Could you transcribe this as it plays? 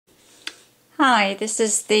Hi, this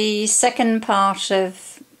is the second part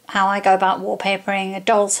of how I go about wallpapering a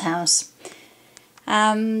doll's house.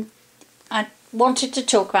 I wanted to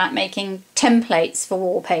talk about making templates for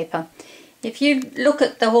wallpaper. If you look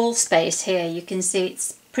at the wall space here, you can see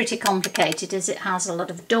it's pretty complicated as it has a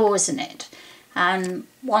lot of doors in it. And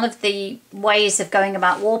one of the ways of going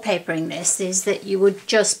about wallpapering this is that you would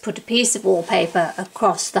just put a piece of wallpaper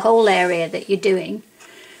across the whole area that you're doing,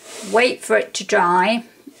 wait for it to dry,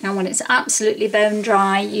 and when it's absolutely bone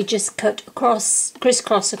dry, you just cut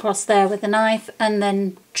crisscross across there with a knife and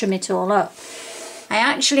then trim it all up. I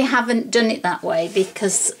actually haven't done it that way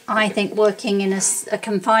because I think working in a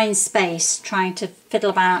confined space, trying to fiddle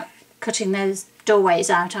about cutting those doorways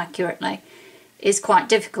out accurately is quite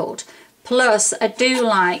difficult. Plus, I do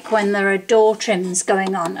like when there are door trims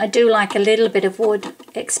going on, I do like a little bit of wood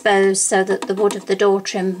exposed so that the wood of the door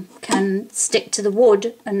trim can stick to the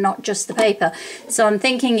wood and not just the paper. So I'm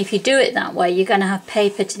thinking if you do it that way, you're going to have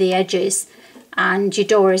paper to the edges and your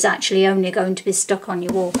door is actually only going to be stuck on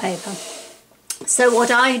your wallpaper. So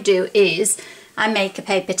what I do is I make a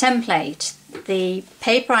paper template. The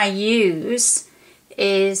paper I use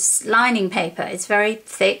is lining paper. It's very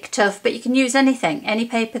thick, tough, but you can use anything, any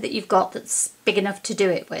paper that you've got that's big enough to do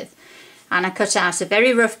it with. And I cut out a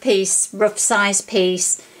very rough piece, rough size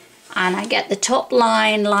piece, and I get the top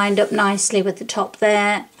line lined up nicely with the top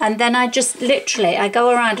there, and then I just literally, I go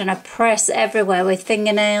around and I press everywhere with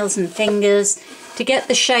fingernails and fingers to get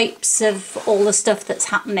the shapes of all the stuff that's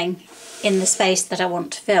happening in the space that I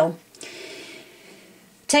want to fill.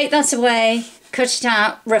 Take that away, cut it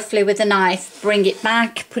out roughly with a knife, bring it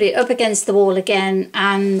back, put it up against the wall again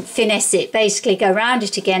and finesse it. Basically go around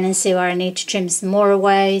it again and see where I need to trim some more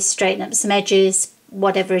away, straighten up some edges,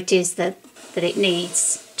 whatever it is that it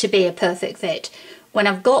needs to be a perfect fit. When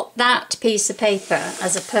I've got that piece of paper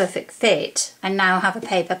as a perfect fit, I now have a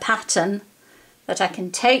paper pattern that I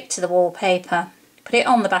can take to the wallpaper, put it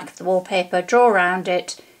on the back of the wallpaper, draw around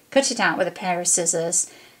it, cut it out with a pair of scissors,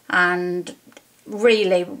 and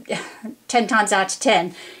really 10 times out of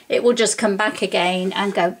 10 it will just come back again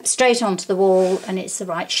and go straight onto the wall, and it's the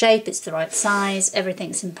right shape, it's the right size,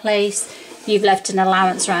 everything's in place. You've left an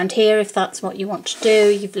allowance around here if that's what you want to do.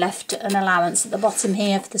 You've left an allowance at the bottom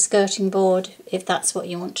here for the skirting board if that's what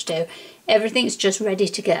you want to do. Everything's just ready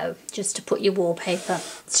to go, just to put your wallpaper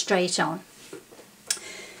straight on.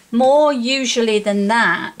 More usually than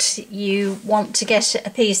that, you want to get a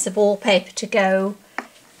piece of wallpaper to go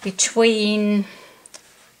between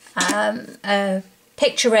a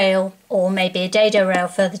picture rail or maybe a dado rail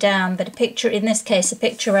further down, but in this case a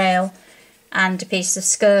picture rail and a piece of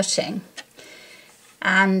skirting.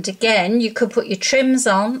 And again, you could put your trims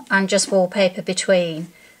on and just wallpaper between.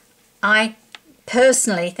 I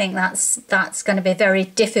personally think that's going to be very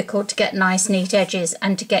difficult to get nice neat edges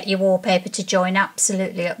and to get your wallpaper to join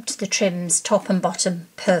absolutely up to the trims top and bottom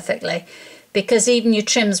perfectly, because even your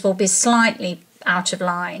trims will be slightly out of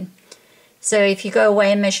line. So if you go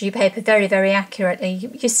away and measure your paper very, very accurately,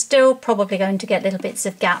 you're still probably going to get little bits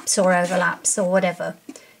of gaps or overlaps or whatever,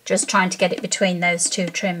 just trying to get it between those two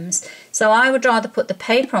trims. So I would rather put the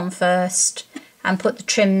paper on first and put the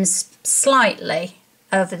trims slightly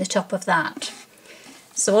over the top of that.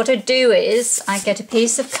 So what I do is I get a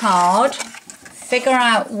piece of card, figure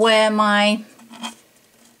out where my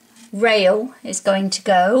rail is going to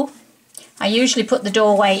go. I usually put the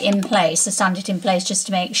doorway in place, I stand it in place just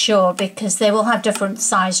to make sure, because they will have different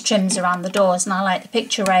size trims around the doors, and I like the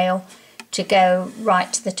picture rail to go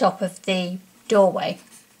right to the top of the doorway.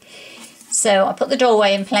 So I put the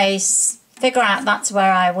doorway in place, figure out that's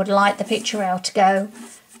where I would like the picture rail to go,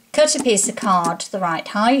 cut a piece of card the right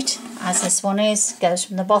height, as this one is, goes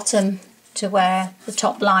from the bottom to where the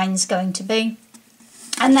top line's going to be,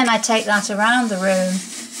 and then I take that around the room,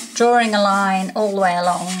 drawing a line all the way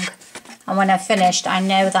along. And when I've finished, I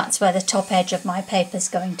know that's where the top edge of my paper is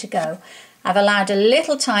going to go. I've allowed a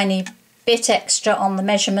little tiny bit extra on the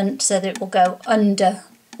measurement so that it will go under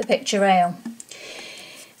the picture rail.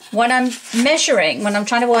 When I'm measuring, when I'm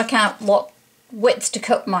trying to work out what width to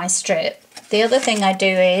cut my strip, the other thing I do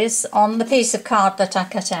is, on the piece of card that I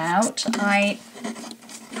cut out, I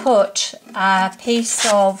put a piece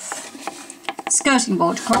of skirting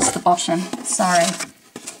board across the bottom. Sorry.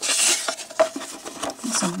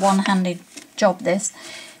 It's a one-handed job, this.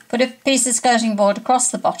 Put a piece of skirting board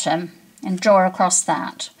across the bottom and draw across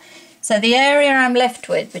that. So the area I'm left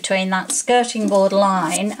with between that skirting board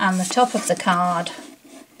line and the top of the card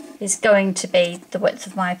is going to be the width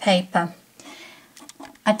of my paper.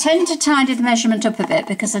 I tend to tidy the measurement up a bit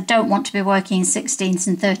because I don't want to be working in 16ths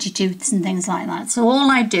and 32ths and things like that. So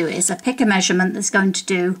all I do is I pick a measurement that's going to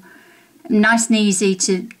do nice and easy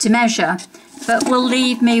to measure, but will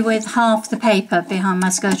leave me with half the paper behind my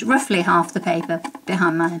skirt, roughly half the paper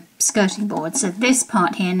behind my skirting board. So this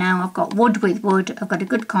part here now, I've got wood with wood. I've got a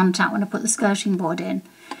good contact when I put the skirting board in.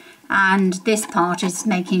 And this part is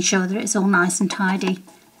making sure that it's all nice and tidy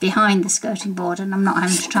behind the skirting board, and I'm not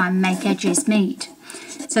having to try and make edges meet.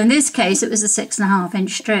 So in this case, it was a 6.5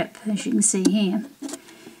 inch strip, as you can see here.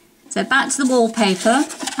 So back to the wallpaper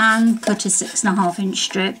and cut a 6.5 inch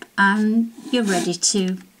strip, and you're ready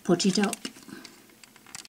to put it up.